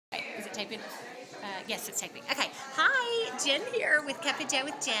it taping? Yes, it's taping. Okay. Hi, Jen here with Cup of Joe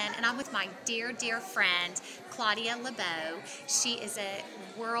with Jen, and I'm with my dear, dear friend, Claudia Laboa. She is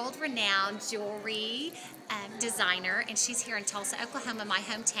a world-renowned jewelry designer, and she's here in Tulsa, Oklahoma, my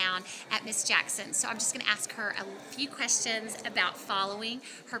hometown, at Miss Jackson's. So I'm just going to ask her a few questions about following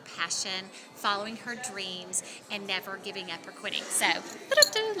her passion, following her dreams, and never giving up or quitting. So,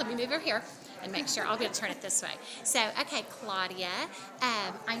 let me move over here and make sure I'll be able to turn it this way. So, okay, Claudia,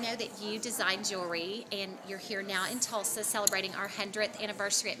 I know that you design jewelry, and you're here now in Tulsa celebrating our 100th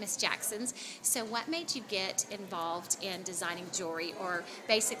anniversary at Miss Jackson's. So what made you get involved in designing jewelry, or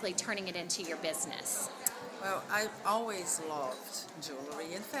basically turning it into your business? Well, I've always loved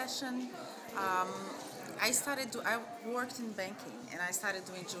jewelry and fashion. I worked in banking, and I started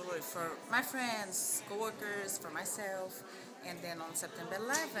doing jewelry for my friends, coworkers, for myself. And then on September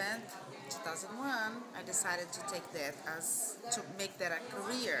 11th, 2001, I decided to to make that a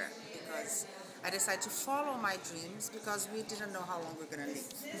career, because I decided to follow my dreams, because we didn't know how long we were going to live.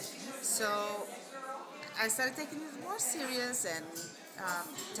 So I started taking it more serious and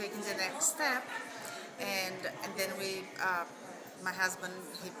taking the next step. And then my husband,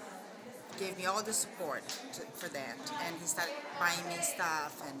 he gave me all the support for that, and he started buying me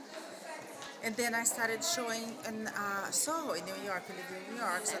stuff, and then I started showing in Soho in New York. We live in New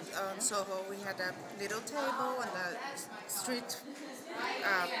York, so on Soho we had a little table on the street,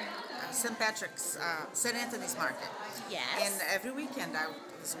 St. Patrick's, St. Anthony's Market. Yes. And every weekend I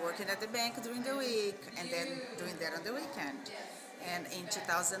was working at the bank during the week, and then doing that on the weekend. And in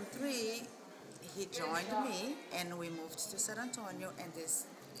 2003, he joined me, and we moved to San Antonio, and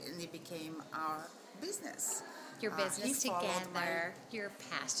it became our business. Your business together, your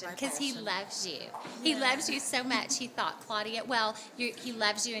passion, because he passion. loves you. He loves you so much. He thought, Claudia, well, he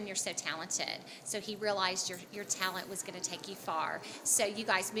loves you and you're so talented. So he realized your talent was going to take you far. So you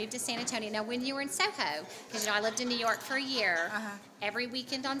guys moved to San Antonio. Now, when you were in Soho, because I lived in New York for a year, every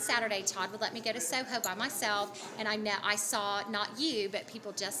weekend on Saturday, Todd would let me go to Soho by myself, and I saw not you, but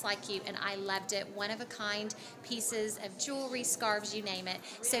people just like you, and I loved it. One of a kind pieces of jewelry, scarves, you name it.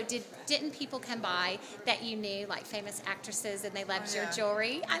 So didn't people come by that you knew, like famous actresses, and they loved your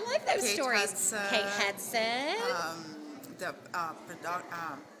jewelry? I love those stories. Kate Hudson. The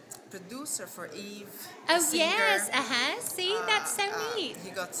producer for Eve. Oh, singer. Yes. See, that's so neat.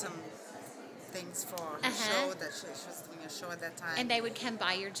 He got some things for her show, that she was doing a show at that time. And they would come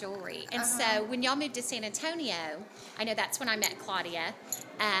buy your jewelry. And so when y'all moved to San Antonio, I know that's when I met Claudia.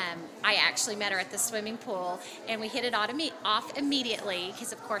 I actually met her at the swimming pool, and we hit it off immediately,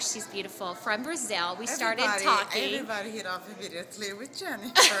 because of course she's beautiful, from Brazil. We started talking. Everybody hit off immediately with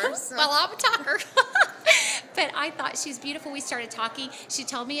Jennifer. So. Well, I'm a talker. But I thought she was beautiful. We started talking. She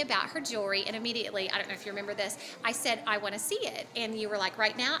told me about her jewelry, and immediately, I don't know if you remember this, I said, I want to see it. And you were like,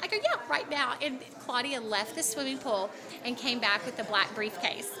 right now? I go, yeah, right now. And Claudia left the swimming pool and came back with the black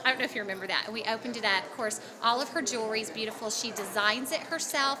briefcase. I don't know if you remember that. And we opened it up. Of course, all of her jewelry is beautiful. She designs it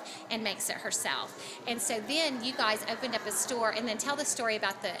herself and makes it herself. And so then you guys opened up a store, and then tell the story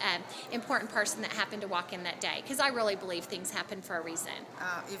about the important person that happened to walk in that day, because I really believe things happen for a reason.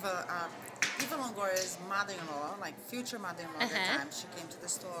 Eva Longoria's mother-in-law, like future mother-in-law at the time, she came to the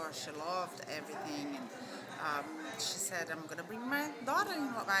store. She loved everything, and she said, "I'm gonna bring my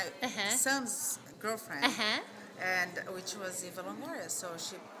daughter-in-law, my son's girlfriend," and which was Eva Longoria. So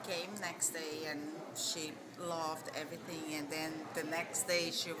she came next day, and she loved everything. And then the next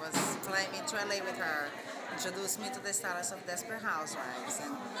day, she was flying me to LA with her, introduced me to the stars of Desperate Housewives,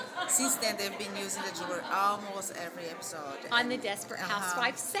 and since then they've been using the jewelry almost every episode. On the Desperate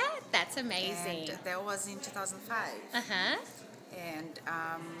Housewives set? That's amazing. And that was in 2005. And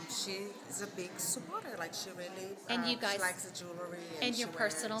she is a big supporter. Like, she really and you guys, she likes the jewelry. And your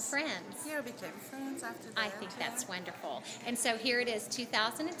personal friends. Yeah, we became friends after that. I think that's wonderful. And so here it is,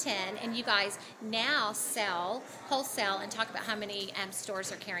 2010, and you guys now sell wholesale, and talk about how many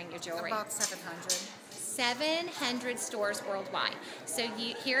stores are carrying your jewelry. About 700. 700 stores worldwide. So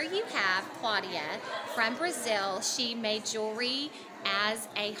here you have Claudia from Brazil. She made jewelry as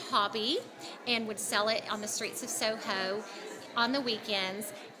a hobby and would sell it on the streets of Soho on the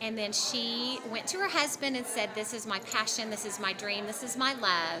weekends, and then she went to her husband and said, this is my passion, this is my dream, this is my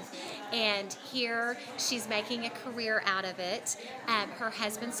love, and here she's making a career out of it. Her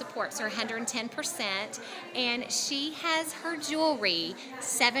husband supports her 110%, and she has her jewelry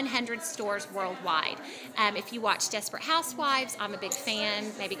 700 stores worldwide. If you watch Desperate Housewives, I'm a big fan,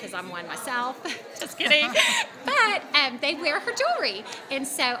 maybe because I'm one myself, just kidding, but they wear her jewelry, and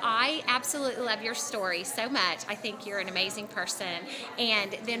so I absolutely love your story so much. I think you're an amazing person,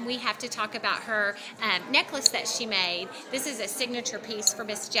 and then we have to talk about her necklace that she made. This is a signature piece for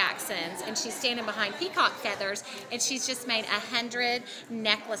Miss Jackson's, and she's standing behind peacock feathers, and she's just made 100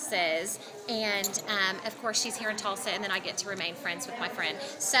 necklaces. And of course, she's here in Tulsa, and then I get to remain friends with my friend.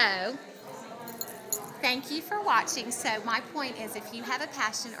 So thank you for watching. So my point is, if you have a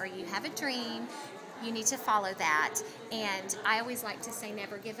passion or you have a dream, you need to follow that. And I always like to say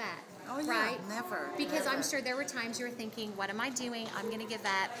never give up. Oh, yeah, right? never. Because never. I'm sure there were times you were thinking, what am I doing? I'm going to give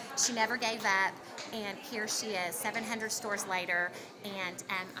up. She never gave up. And here she is, 700 stores later. And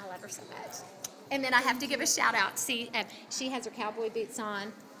I love her so much. And then I have to give a shout out. See, she has her cowboy boots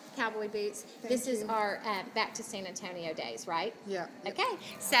on. Cowboy boots. This is our back to San Antonio days, right? Yeah. Okay.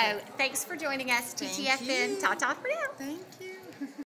 So thanks for joining us, Thank TTFN. you. Ta-ta for now. Thank you.